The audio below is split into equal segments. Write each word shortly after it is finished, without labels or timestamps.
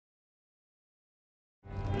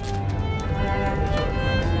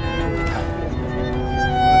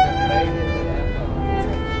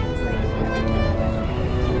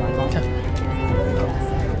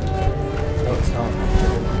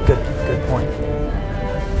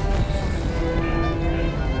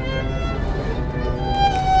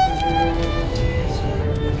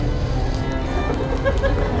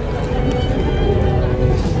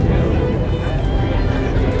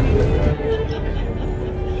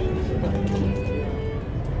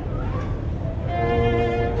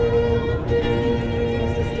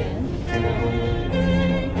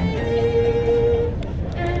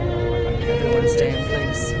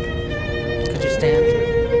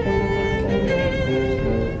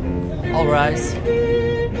All rise.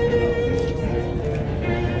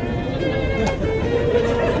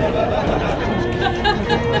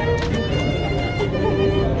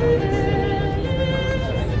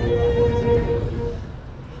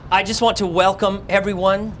 I just want to welcome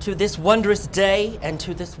everyone to this wondrous day and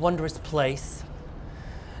to this wondrous place.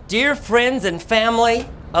 Dear friends and family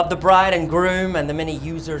of the bride and groom and the many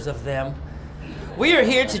users of them, we are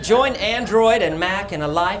here to join Android and Mac in a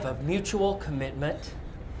life of mutual commitment.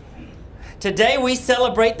 Today we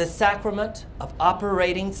celebrate the sacrament of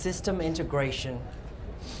operating system integration.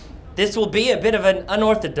 This will be a bit of an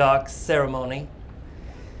unorthodox ceremony.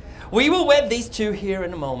 We will wed these two here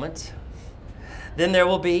in a moment. Then there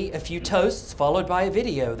will be a few toasts followed by a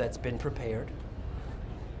video that's been prepared.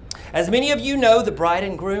 As many of you know, the bride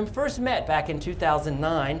and groom first met back in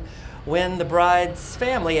 2009 when the bride's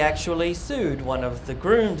family actually sued one of the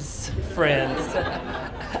groom's friends.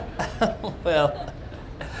 Well,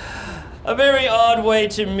 a very odd way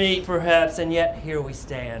to meet perhaps, and yet here we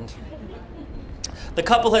stand. The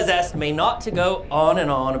couple has asked me not to go on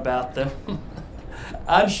and on about them.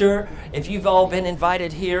 I'm sure if you've all been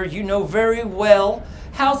invited here, you know very well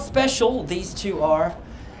how special these two are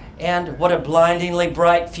and what a blindingly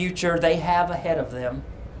bright future they have ahead of them.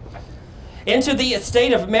 Into the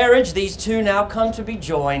estate of marriage, these two now come to be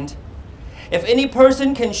joined. If any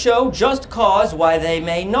person can show just cause why they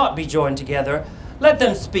may not be joined together, let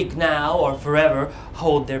them speak now or forever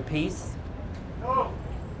hold their peace. No,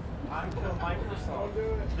 I'm till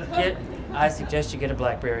Microsoft. I suggest you get a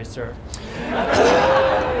BlackBerry, sir.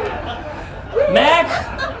 Mac,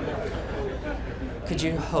 could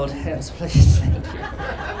you hold hands, please? Thank you.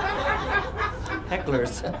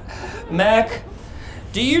 Hecklers. Mac,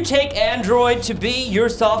 do you take Android to be your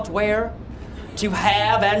software, to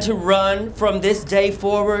have and to run from this day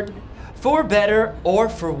forward, for better or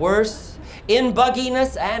for worse, in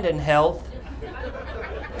bugginess and in health,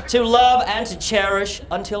 to love and to cherish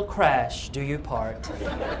until crash do you part?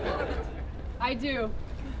 I do.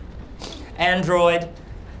 Android,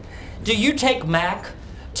 do you take Mac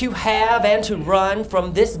to have and to run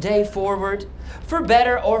from this day forward, for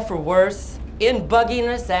better or for worse, in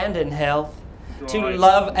bugginess and in health, to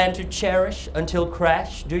love and to cherish until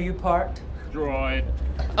crash do you part? Droid.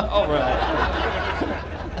 All right.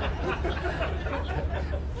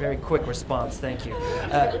 Very quick response, thank you.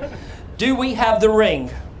 Do we have the ring?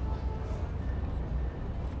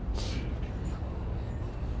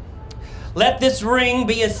 Let this ring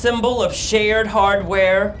be a symbol of shared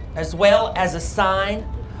hardware as well as a sign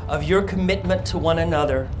of your commitment to one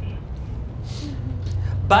another.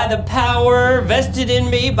 By the power vested in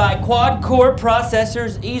me by quad-core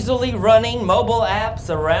processors easily running mobile apps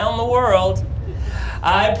around the world,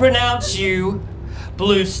 I pronounce you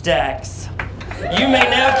BlueStacks. You may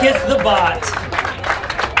now kiss the bot.